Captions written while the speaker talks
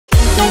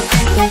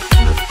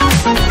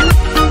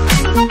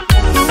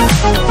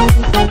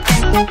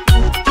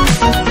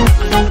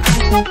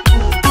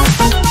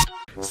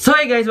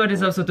guys, what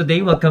is up? So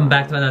today, welcome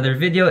back to another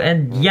video.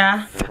 And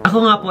yeah,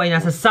 ako nga po ay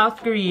nasa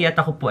South Korea at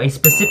ako po ay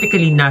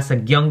specifically nasa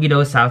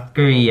Gyeonggi-do, South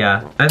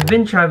Korea. I've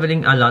been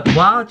traveling a lot.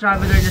 Wow,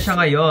 traveler na siya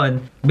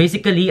ngayon.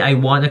 Basically, I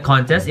won a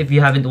contest. If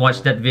you haven't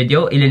watched that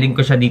video, ililink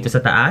ko siya dito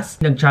sa taas.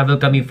 Nag-travel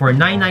kami for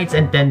 9 nights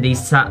and 10 days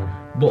sa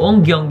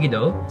buong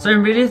Gyeonggi-do. So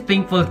I'm really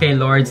thankful kay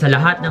Lord sa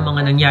lahat ng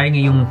mga nangyari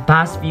ngayong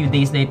past few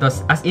days na ito.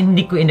 As in,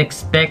 hindi ko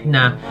in-expect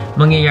na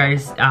mangyayari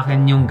sa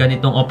akin yung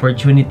ganitong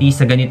opportunity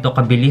sa ganito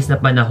kabilis na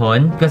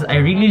panahon. Because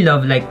I really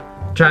love like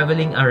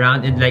traveling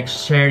around and like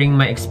sharing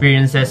my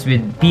experiences with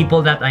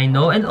people that I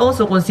know and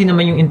also kung sino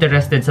man yung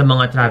interested sa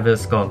mga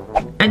travels ko.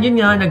 And yun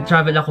nga,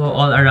 nag-travel ako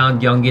all around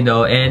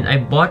Gyeonggi-do and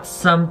I bought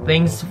some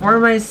things for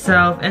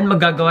myself and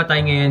magagawa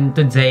tayo ngayon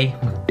today.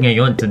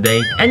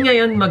 And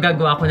ngayon,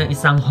 magagawa ko ng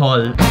isang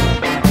haul.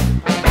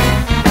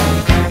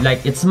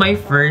 Like, it's my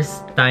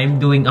first time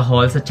doing a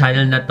haul sa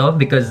channel na to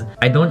because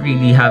I don't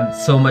really have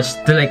so much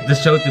to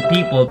show to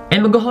people.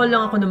 And mag-haul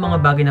lang ako ng mga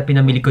bagay na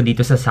pinamili ko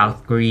dito sa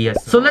South Korea.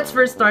 So let's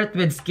first start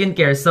with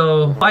skincare.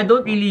 So I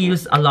don't really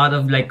use a lot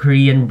of like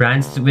Korean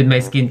brands with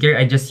my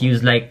skincare. I just use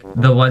like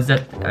the ones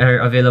that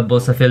are available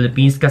sa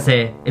Philippines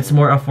kasi it's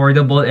more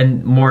affordable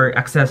and more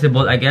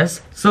accessible, I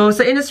guess. So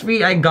sa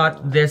Innisfree, I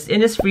got this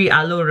Innisfree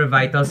Aloe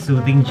Revital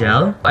Soothing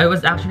Gel. I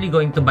was actually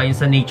going to buy yun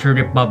sa Nature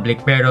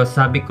Republic pero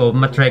sabi ko,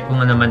 matry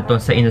ko nga naman to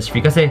sa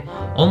Innisfree kasi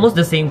almost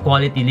the same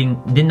quality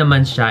din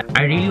naman siya.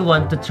 I really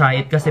want to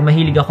try it kasi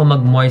mahilig ako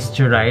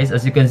mag-moisturize.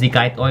 As you can see,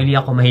 kahit oily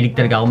ako, mahilig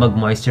talaga ako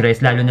mag-moisturize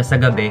lalo na sa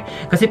gabi.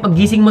 Kasi pag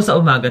gising mo sa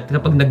umaga,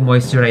 kapag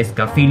nag-moisturize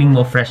ka, feeling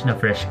mo fresh na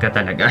fresh ka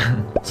talaga.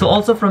 So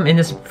also from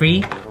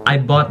Innisfree,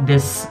 I bought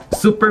this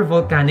Super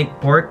Volcanic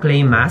Pore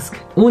Clay Mask.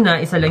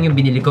 Una, isa lang yung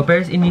binili ko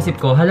pero inisip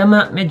ko,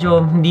 halama,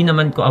 medyo hindi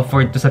naman ko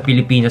afford to sa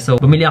Pilipinas. So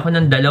bumili ako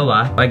ng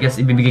dalawa. I guess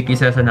ibibigay ko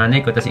isa sa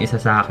nanay ko tapos isa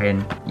sa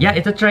akin. Yeah,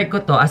 ito try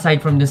ko to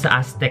aside from dun sa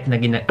Aztec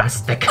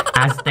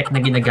na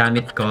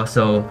ginagamit ko.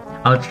 So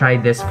I'll try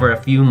this for a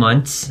few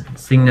months.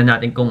 Tingnan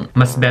natin kung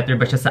mas better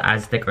ba siya sa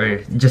Aztec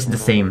or just the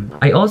same.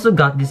 I also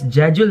got this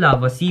Jeju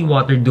Lava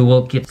Seawater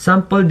Dual Kit.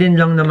 Sample din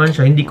lang naman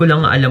siya. Hindi ko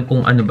lang alam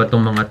kung ano ba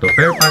tong mga to.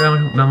 Pero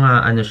parang mga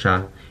ano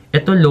siya.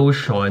 Ito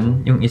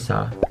lotion, yung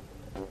isa.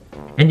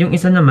 And yung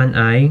isa naman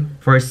ay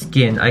for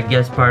skin. I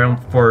guess parang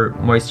for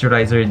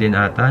moisturizer din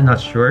ata.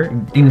 Not sure.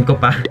 Tingnan ko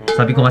pa.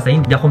 Sabi ko kasi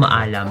hindi ako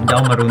maalam. Hindi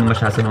ako marunong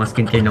masyado sa mga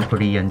skincare ng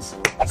Koreans.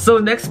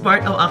 So next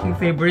part ang aking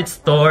favorite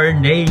store,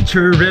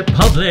 Nature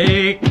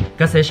Republic.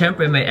 Kasi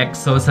syempre may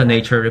EXO sa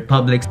Nature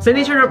Republic. Sa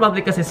Nature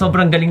Republic kasi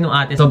sobrang galing nung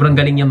ate. Sobrang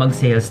galing niya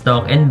mag-sales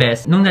stock. And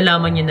best, nung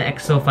nalaman niya na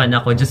EXO fan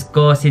ako, just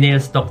ko,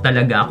 sinale stock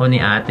talaga ako ni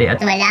ate.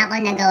 At wala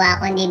akong nagawa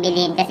kundi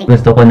bilhin kasi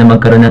gusto ko na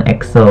magkaroon ng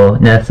EXO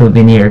na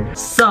souvenir.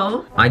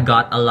 So, I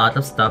got a lot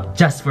of stuff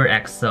just for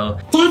EXO.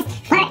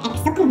 Just for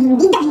EXO, kung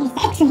hindi dahil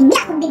sa EXO, hindi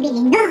ako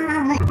bibili na.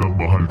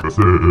 Mahal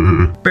kasi.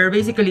 Pero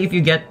basically, if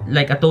you get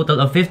like a total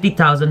of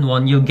 50,000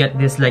 won, you'll get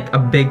this like a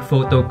big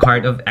photo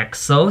card of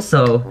EXO.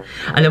 So,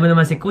 alam mo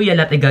naman si Kuya,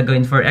 lahat ay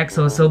gagawin for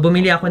EXO. So,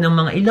 bumili ako ng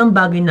mga ilang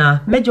bagay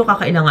na medyo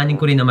kakailanganin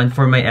ko rin naman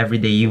for my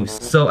everyday use.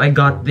 So, I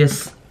got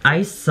this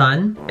Ice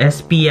Sun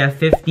SPF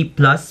 50+,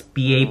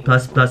 PA++,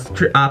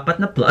 apat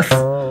na plus.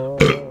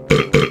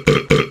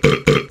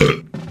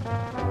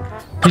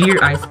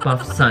 Clear Ice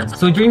Puff Sun.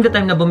 So during the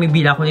time na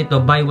bumibili ako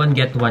nito, buy one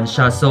get one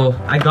siya. So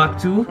I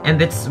got two and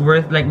it's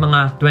worth like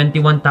mga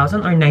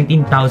 21,000 or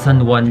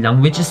 19,000 won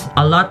lang, which is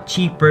a lot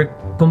cheaper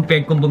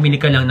compared kung bumili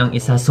ka lang ng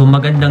isa. So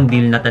magandang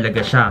deal na talaga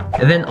siya.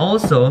 And then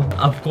also,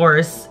 of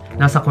course,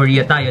 nasa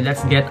Korea tayo,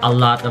 let's get a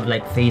lot of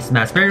like face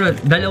masks. Pero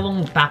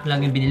dalawang pack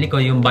lang yung binili ko,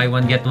 yung buy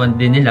one get one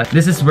din nila.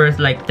 This is worth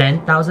like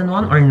 10,000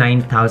 won or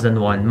 9,000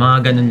 won.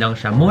 Mga ganun lang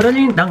siya. Mura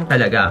lang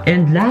talaga.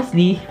 And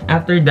lastly,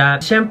 after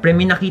that, syempre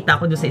may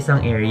nakita ko doon sa isang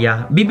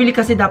area. Bibili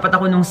kasi dapat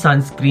ako nung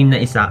sunscreen na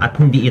isa at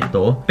hindi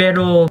ito.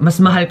 Pero mas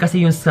mahal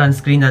kasi yung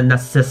sunscreen na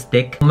nasa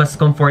stick. Mas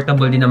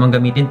comfortable din naman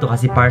gamitin to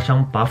kasi parang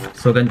siyang puff.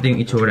 So ganito yung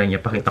itsura niya.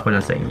 Pakita ko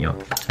lang sa inyo.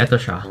 Ito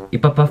siya.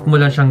 Ipapuff mo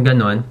lang siyang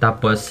ganun.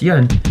 Tapos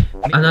yan.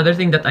 Another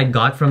thing that I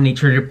got from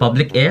Nature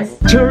Republic is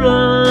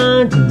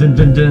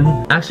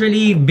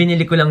actually,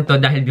 binili ko lang to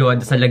dahil gawa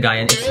sa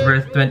lagayan. It's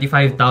worth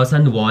 25,000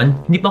 won.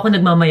 Hindi pa ako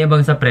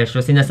nagmamayabang sa presyo.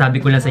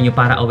 Sinasabi ko lang sa inyo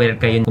para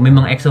aware kayo. Kung may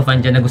mga EXO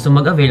fan dyan na gusto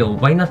mag-avail,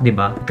 why not,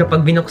 diba?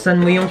 Kapag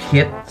binuksan mo yung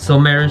kit, so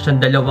meron siyang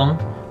dalawang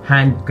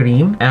hand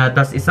cream,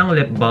 tapos isang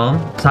lip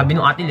balm. Sabi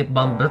nung ate, lip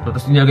balm ba?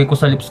 Tapos nilagay ko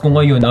sa lips ko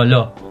ngayon,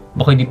 ala.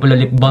 Baka hindi pala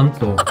lip balm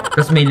to.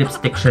 Tapos may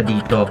lipstick siya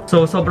dito.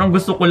 So, sobrang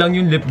gusto ko lang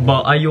yung lip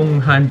balm,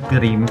 yung hand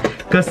cream.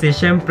 Kasi,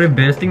 syempre,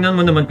 best. Tingnan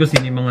mo naman kung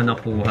sino yung mga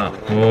nakuha.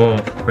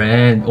 Oh,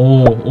 friend.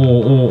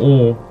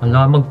 Oh.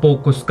 Ala,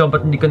 mag-focus ka.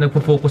 Ba't hindi ka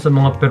nagpo-focus sa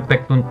mga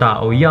perfectong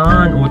tao?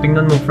 Yan. Oh,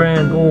 tingnan mo,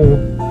 friend. Oh.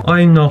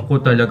 Ay, naku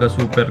talaga.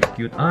 Super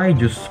cute. Ay,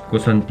 Diyos ko,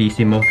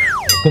 santissimo.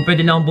 Kung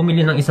pwede lang akong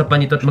bumili ng isa pa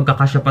nito at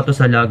magkakasya pa to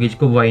sa luggage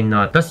ko, why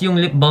not? Tapos yung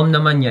lip balm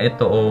naman niya,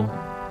 ito, oh.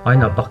 Ay,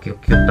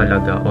 napaka-cute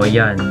talaga. O,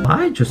 yan.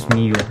 Ay, Diyos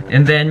mio.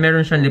 And then,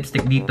 meron siyang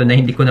lipstick dito na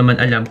hindi ko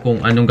naman alam kung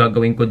anong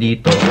gagawin ko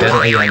dito.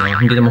 Pero, ayan,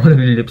 hindi naman ako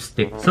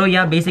nag-lipstick. So,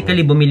 yeah,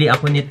 basically, bumili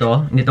ako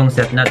nitong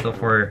set na to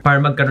para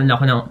magkaroon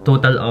ako ng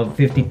total of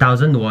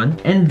 50,000 won.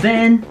 And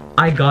then,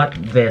 I got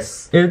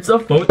this. It's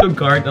a photo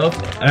card of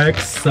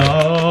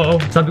EXO.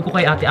 Sabi ko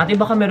kay ate,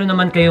 baka meron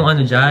naman kayong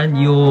ano dyan,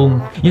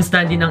 yung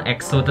standee ng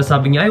EXO. Tapos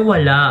sabi niya, ay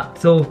wala.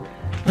 So,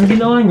 ang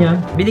ginawa niya,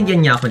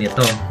 binigyan niya ako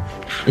nito.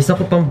 Isa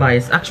ko pang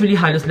bias. Actually,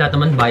 halos lahat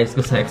naman bias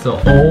ko sa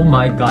EXO. Oh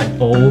my god.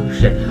 Oh,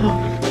 shit.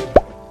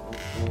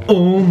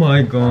 Oh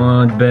my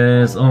god,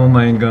 bes. Oh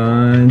my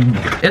god.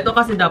 Ito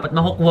kasi dapat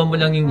makukuha mo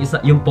lang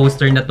yung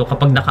poster na to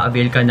kapag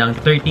naka-avail ka ng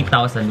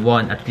 30,000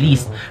 won at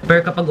least.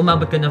 Pero kapag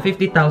umabot ka ng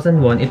 50,000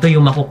 won, ito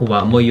yung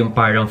makukuha mo, yung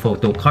parang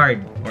photo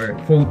card or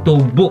photo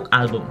book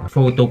album.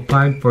 Photo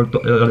card,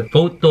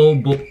 photo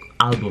book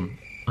album.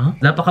 Huh?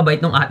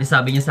 Napakabait nung ate,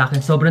 sabi niya sa akin,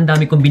 sobrang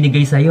dami kong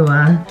binigay sa'yo,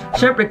 ha?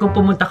 Syempre, kung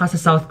pumunta ka sa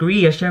South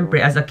Korea, syempre,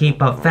 as a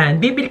K-pop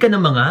fan, bibili ka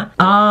ng mga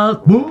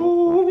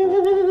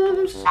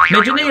albums!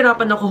 Medyo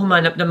nahirapan ako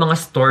humanap ng mga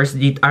stores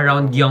dito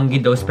around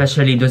Gyeonggi-do,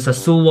 especially doon sa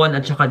Suwon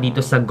at saka dito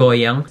sa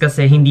Goyang,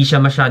 kasi hindi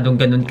siya masyadong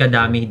ganun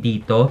kadami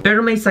dito.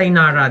 Pero may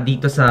Sainara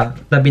dito sa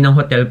tabi ng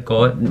hotel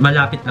ko.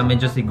 Malapit lang,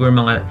 medyo siguro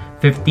mga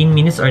 15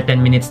 minutes or 10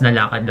 minutes na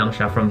lakad lang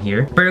siya from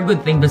here. Pero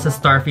good thing doon sa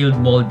Starfield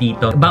Mall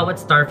dito. Bawat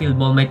Starfield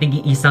Mall may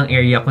tigi-isang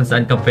area kung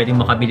saan ka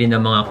pwedeng makabili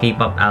ng mga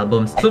K-pop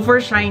albums. So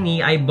for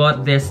SHINee, I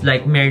bought this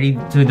like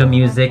Married to the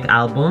Music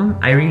album.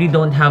 I really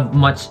don't have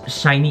much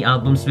SHINee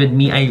albums with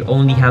me. I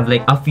only have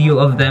like a few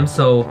of them,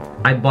 so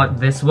I bought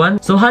this one.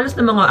 So halos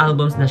na mga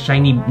albums na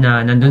SHINee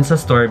na nandun sa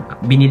store,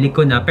 binili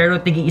ko na, pero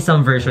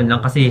tigi-isang version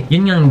lang kasi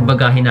yun nga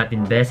bagahin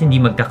natin, bes,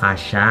 hindi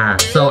magkakasya.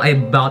 So I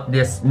bought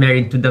this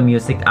Married to the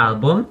Music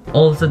album.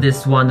 Also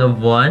this One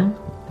of One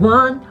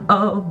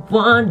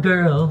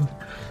Girl.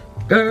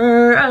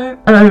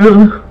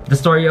 The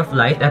Story of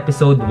Light,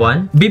 episode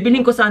 1.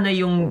 Bibiling ko sana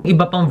yung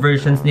iba pang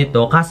versions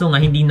nito, kaso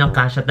nga hindi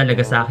nakasya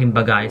talaga sa aking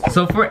bagay.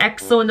 So for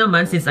EXO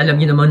naman, since alam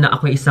niyo naman na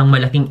ako isang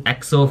malaking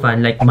EXO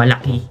fan, like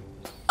malaki.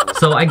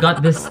 So I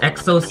got this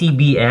EXO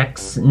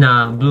CBX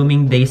na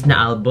Blooming Days na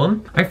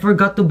album. I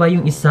forgot to buy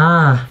yung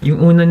isa, yung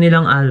una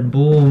nilang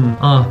album.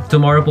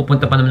 Tomorrow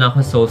pupunta pa naman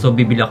ako sa Seoul, so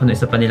bibili ako ng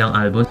isa pa nilang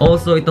album.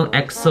 Also itong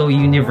EXO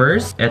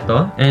Universe,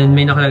 eto. And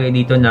may nakalagay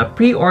dito na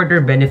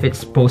pre-order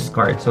benefits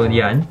postcard. So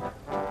yan.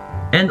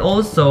 And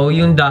also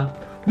yung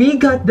We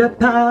got the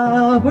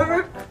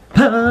power.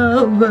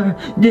 Dun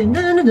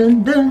dun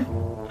dun dun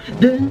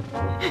dun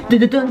dun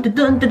dun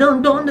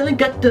dun dun dun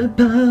got the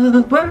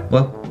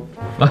power.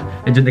 Well,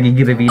 medyo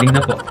nagiging revealing na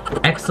po.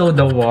 EXO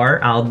The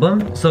War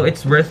album. So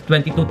it's worth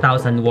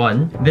 22,000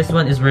 won. This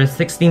one is worth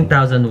 16,000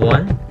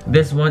 won.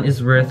 This one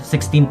is worth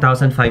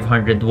 16,500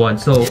 won.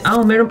 So,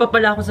 meron pa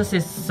pala ako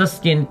sa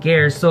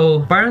skincare.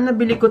 So, parang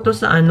nabili ko to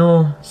sa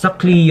sa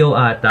Clio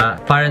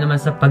ata. Para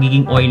naman sa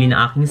pagiging oily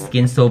na aking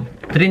skin. So,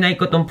 trinay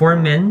ko tong for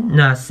men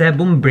na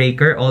Sebum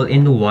Breaker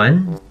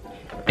all-in-one.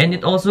 And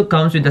it also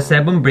comes with a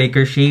Sebum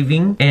Breaker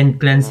shaving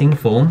and cleansing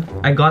foam.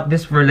 I got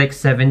this for like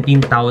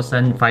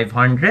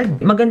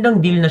 17,500.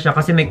 Magandang deal na siya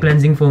kasi may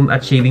cleansing foam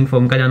at shaving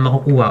foam ka na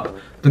makukuha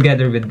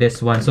together with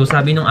this one. So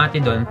sabi nung ate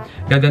doon,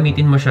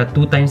 gagamitin mo siya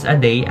 2 times a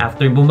day.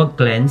 After mo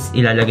mag-cleanse,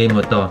 ilalagay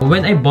mo to.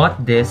 When I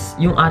bought this,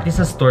 yung ate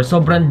sa store,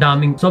 sobrang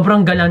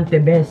galante,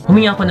 best.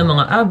 Humingi ako ng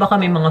mga, baka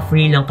may mga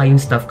free lang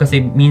kayong stuff.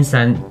 Kasi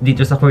minsan,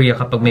 dito sa Korea,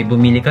 kapag may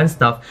bumili kang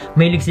stuff,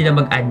 mahilig sila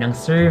mag-add ng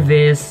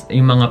service,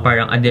 yung mga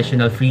parang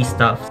additional free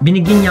stuff.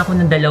 Binigyan niya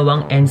ako ng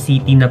 2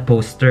 NCT na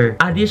poster.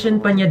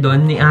 Addition pa niya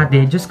doon ni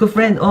ate, Diyos ko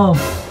friend,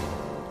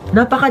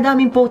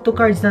 napakadaming photo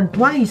cards ng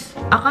Twice.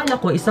 Akala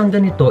ko isang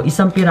ganito,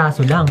 isang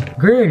piraso lang.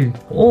 Girl,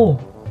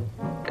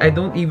 I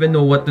don't even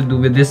know what to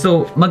do with this.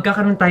 So,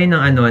 magkakaroon tayo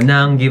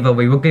ng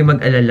giveaway. Huwag kayong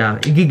mag-alala.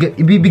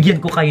 Ibibigyan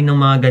ko kayo ng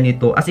mga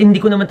ganito. As in,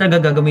 hindi ko naman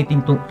talaga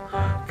gagamitin itong...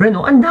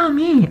 Friend, ang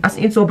dami. As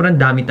in, sobrang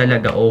dami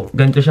talaga.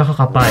 Ganito siya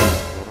kakapal.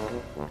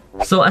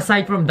 So,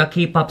 aside from the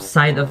K-pop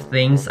side of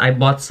things, I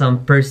bought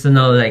some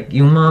personal, like,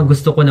 yung mga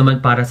gusto ko naman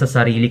para sa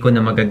sarili ko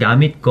na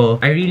magagamit ko.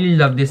 I really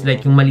love this,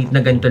 like, yung maliit na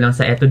ganito lang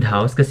sa Etude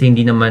House kasi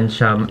hindi naman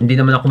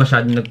ako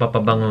masyadong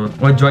nagpapabango.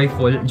 Or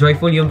Joyful.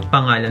 Joyful yung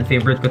pangalan.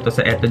 Favorite ko to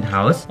sa Etude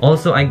House.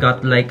 Also, I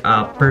got, like,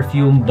 a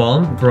perfume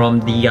balm from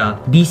the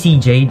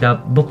BCJ,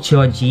 the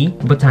Bukchoji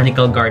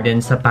Botanical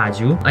Garden sa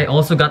Paju. I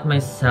also got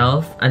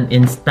myself an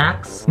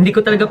Instax. Hindi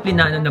ko talaga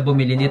plinano na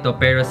bumili nito,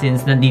 pero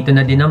since nandito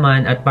na din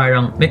naman at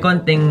parang may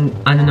konting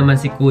naman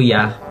si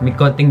kuya, may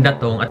konting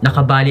datong at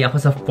nakabali ako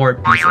sa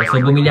 4 pieces. So,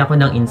 bumili ako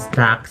ng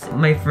Instax.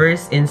 My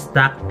first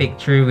Instax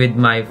picture with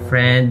my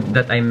friend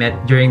that I met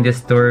during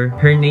this tour.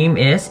 Her name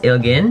is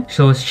Ilgin.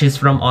 So, she's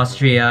from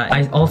Austria.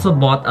 I also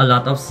bought a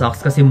lot of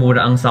socks kasi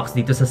mura ang socks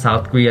dito sa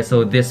South Korea.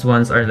 So, these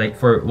ones are like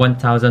for 1,000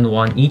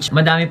 won each.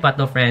 Madami pa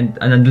to, friend.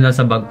 Nandun lang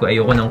sa bag ko.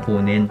 Ayoko nang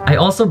kunin. I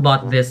also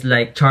bought this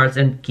like Charles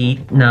and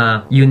Kate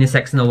na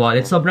unisex na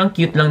wallet. Sobrang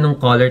cute lang nung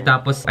color.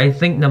 Tapos, I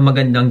think na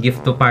magandang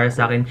gift to para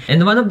sa akin.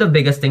 And one of the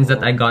biggest things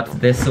that I got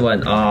this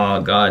one, oh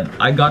god,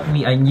 I got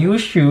me a new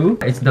shoe.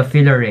 It's the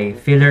Filare.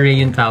 Filare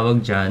yung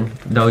tawag dyan.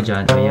 Daw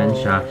dyan. Ayan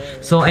siya.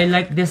 So, I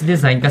like this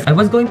design kasi I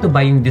was going to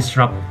buy yung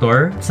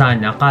Disruptor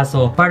sana.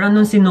 Kaso, parang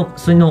nung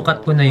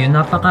sinukat ko na yun,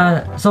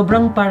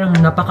 sobrang parang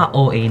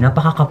napaka-OA,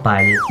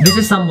 napaka-kapal. This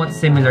is somewhat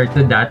similar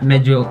to that.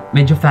 Medyo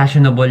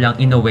fashionable lang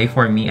in a way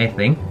for me, I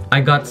think. I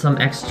got some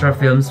extra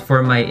films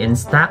for my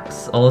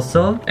Instax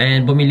also.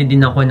 And bumili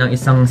din ako ng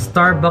isang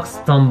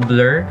Starbucks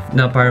tumbler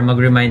na para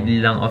mag-remind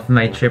lang of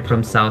my trip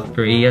from South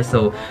Korea.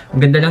 So,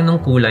 ang ganda lang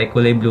ng kulay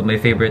blue, my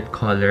favorite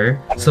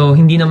color. So,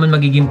 hindi naman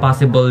magiging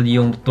possible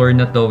yung tour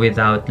na to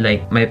without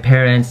like my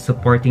parents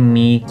supporting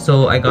me.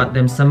 So, I got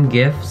them some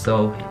gifts.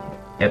 So,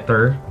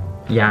 eto.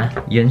 Yeah,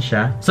 yun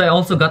siya. So, I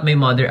also got my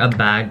mother a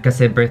bag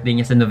kasi birthday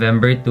niya sa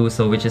November 2.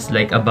 So, which is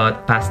like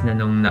about past na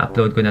nung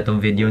na-upload ko na tong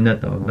video na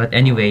to. But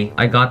anyway,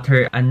 I got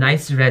her a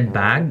nice red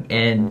bag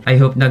and I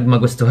hope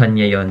magustuhan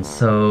niya yon.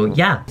 So,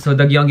 yeah. So,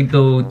 the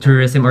Gyeonggi-do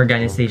Tourism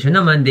Organization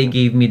naman, they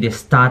gave me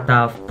this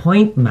Tata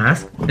point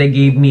mask. They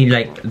gave me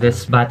like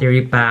this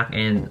battery pack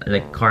and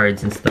like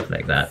cards and stuff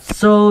like that.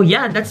 So,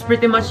 yeah, that's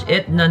pretty much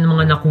it na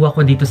mga nakuha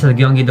ko dito sa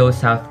Gyeonggi-do,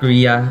 South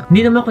Korea.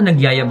 Hindi naman ako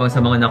nagyayabang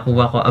sa mga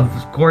nakuha ko. Of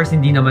course,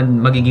 hindi naman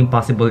magiging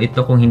possible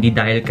ito kung hindi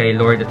dahil kay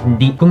Lord at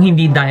kung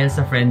hindi dahil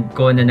sa friend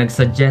ko na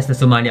nag-suggest na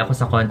sumali ako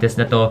sa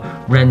contest na to,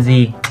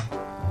 Renzi.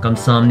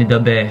 Kamsahamnida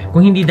be.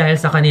 Kung hindi dahil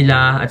sa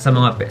kanila at sa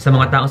mga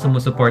taong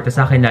sumusuporta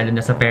sa akin, lalo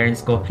na sa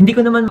parents ko, hindi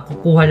ko naman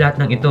makukuha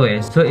lahat ng ito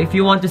eh. So if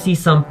you want to see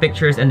some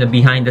pictures and the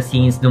behind the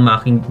scenes ng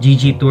aking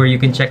GG tour,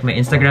 you can check my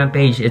Instagram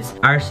page. It's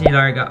Arshie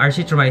Larga,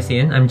 Arshie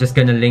Trumaisin. I'm just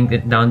gonna link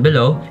it down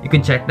below. You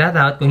can check that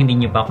out. Kung hindi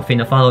niyo pa ako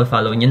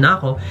follow niyo na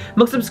ako.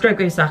 Mag-subscribe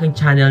kayo sa aking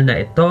channel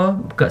na ito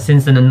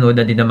since nanonood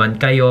na din naman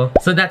kayo.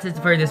 So that's it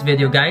for this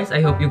video, guys.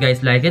 I hope you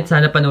guys like it.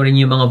 Sana panoorin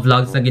niyo yung mga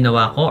vlogs na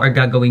ginawa ko or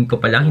gagawin ko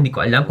pa lang. Hindi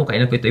ko alam kung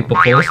kailan ko ito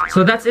ipopost.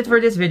 So that's it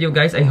for this video,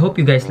 guys. I hope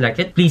you guys liked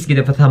it. Please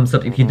give it a thumbs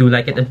up if you do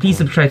like it. And please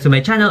subscribe to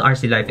my channel,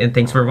 Arshie Life. And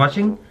thanks for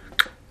watching.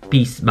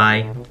 Peace.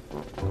 Bye.